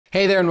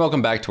Hey there and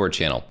welcome back to our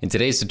channel. In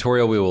today's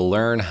tutorial, we will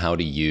learn how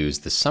to use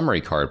the summary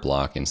card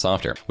block in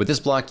Softr. With this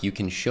block, you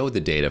can show the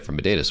data from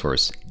a data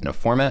source in a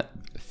format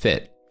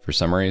fit for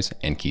summaries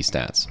and key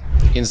stats.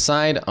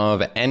 Inside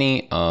of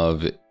any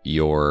of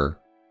your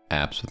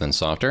apps within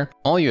Softr,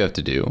 all you have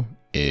to do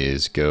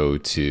is go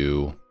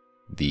to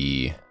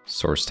the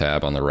source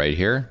tab on the right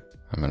here.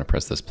 I'm gonna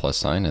press this plus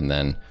sign and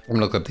then I'm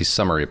gonna look up the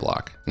summary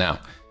block.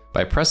 Now,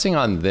 by pressing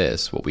on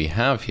this, what we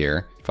have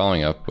here,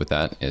 following up with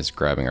that, is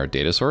grabbing our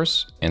data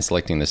source and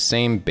selecting the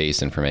same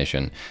base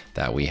information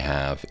that we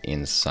have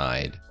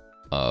inside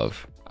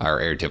of our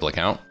Airtable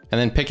account,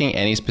 and then picking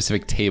any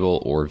specific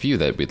table or view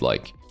that we'd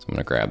like. So I'm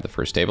gonna grab the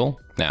first table.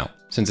 Now,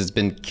 since it's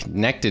been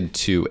connected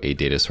to a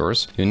data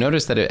source, you'll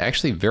notice that it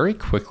actually very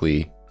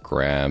quickly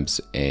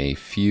grabs a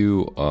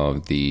few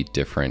of the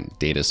different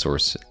data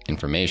source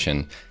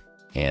information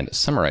and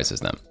summarizes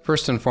them.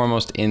 First and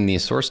foremost, in the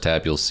source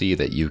tab, you'll see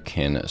that you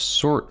can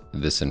sort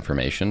this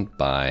information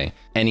by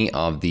any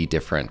of the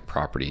different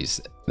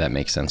properties that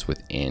make sense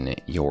within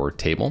your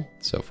table.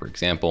 So for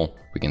example,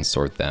 we can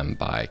sort them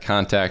by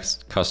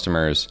context,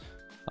 customers,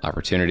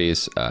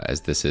 opportunities,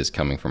 as this is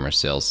coming from our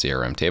sales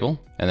CRM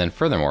table. And then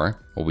furthermore,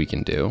 what we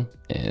can do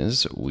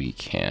is we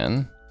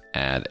can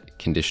add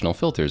conditional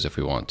filters if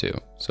we want to.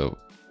 So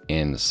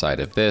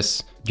inside of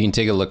this, you can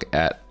take a look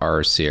at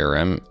our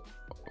CRM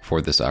for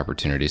this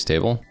opportunities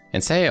table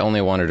and say I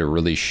only wanted to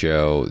really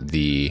show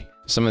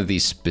some of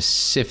these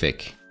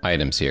specific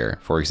items here.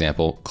 For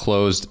example,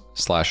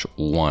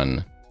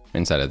 closed/1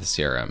 inside of the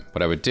CRM.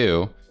 What I would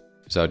do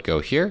is I would go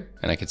here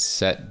and I could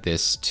set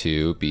this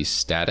to be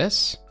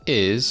status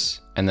is,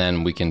 and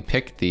then we can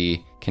pick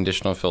the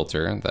conditional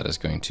filter that is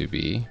going to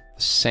be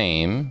the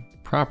same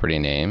property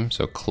name.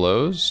 So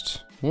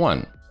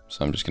closed1.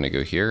 So I'm just gonna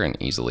go here and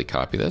easily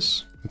copy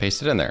this and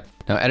paste it in there.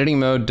 Now, editing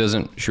mode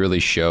doesn't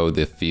really show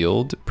the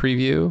field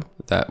preview.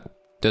 That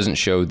doesn't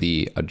show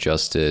the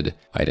adjusted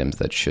items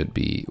that should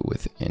be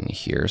within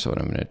here. So what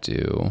I'm gonna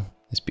do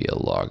is be a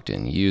logged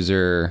in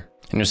user.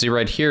 And you'll see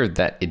right here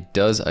that it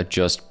does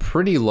adjust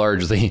pretty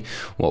largely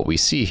what we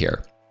see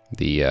here.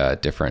 The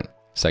different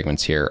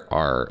segments here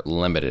are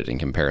limited in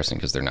comparison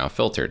because they're now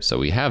filtered. So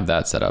we have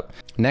that set up.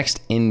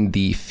 Next, in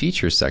the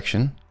features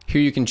section,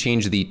 here you can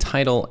change the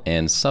title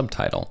and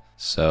subtitle.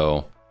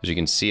 So as you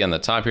can see on the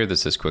top here,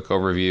 this is quick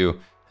overview.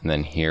 And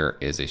then here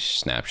is a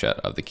snapshot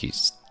of the key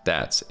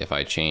stats. If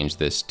I change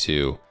this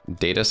to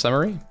data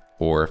summary,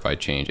 or if I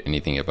change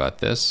anything about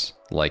this,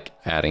 like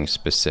adding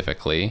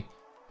specifically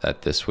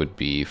that this would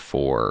be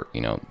for,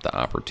 the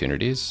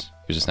opportunities.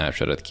 Here's a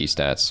snapshot of the key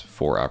stats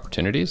for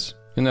opportunities.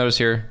 You'll notice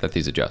here that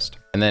these adjust.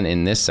 And then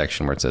in this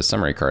section where it says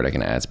summary card, I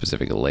can add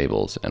specific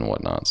labels and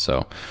whatnot.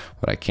 So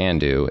what I can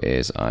do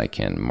is I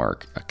can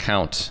mark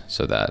account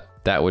so that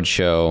that would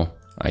show.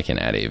 I can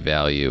add a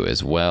value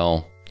as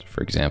well.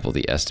 For example,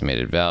 the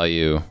estimated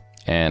value,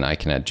 and I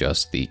can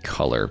adjust the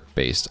color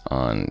based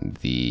on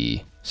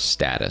the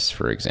status,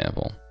 for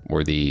example,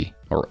 or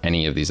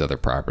any of these other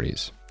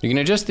properties. You can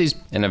adjust these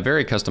in a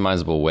very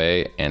customizable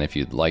way. And if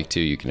you'd like to,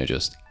 you can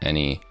adjust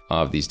any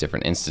of these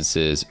different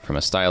instances from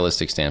a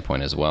stylistic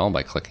standpoint as well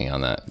by clicking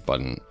on that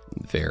button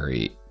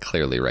very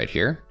clearly right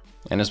here.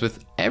 And as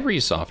with every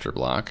Softr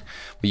block,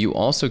 what you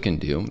also can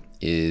do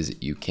is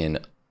you can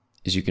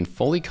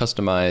fully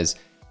customize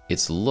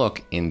its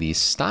look in the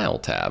style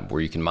tab,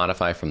 where you can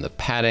modify from the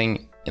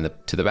padding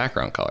to the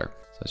background color.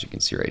 So as you can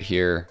see right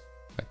here,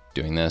 by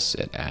doing this,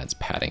 it adds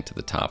padding to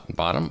the top and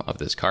bottom of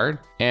this card.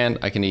 And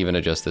I can even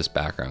adjust this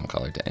background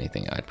color to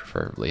anything I'd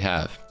preferably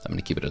have. I'm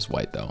gonna keep it as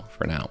white though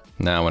for now.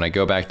 Now, when I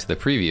go back to the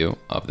preview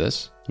of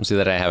this, you'll see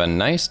that I have a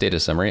nice data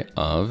summary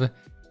of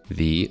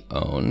the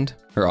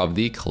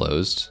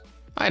closed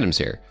items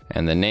here.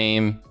 And the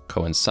name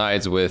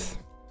coincides with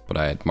what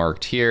I had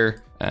marked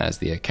here as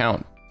the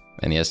account.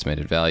 And the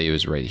estimated value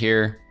is right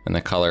here, and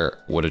the color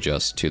would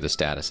adjust to the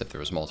status if there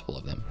was multiple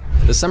of them.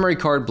 The summary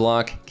card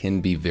block can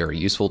be very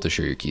useful to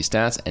show your key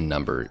stats and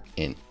number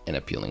in an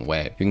appealing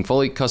way. You can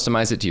fully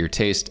customize it to your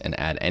taste and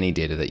add any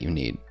data that you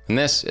need. And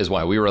this is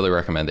why we really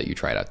recommend that you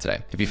try it out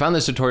today. If you found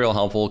this tutorial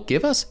helpful,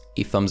 give us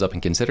a thumbs up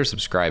and consider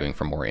subscribing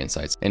for more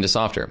insights into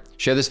Softr.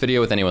 Share this video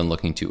with anyone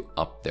looking to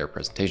up their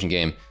presentation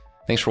game.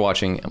 Thanks for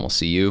watching, and we'll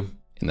see you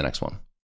in the next one.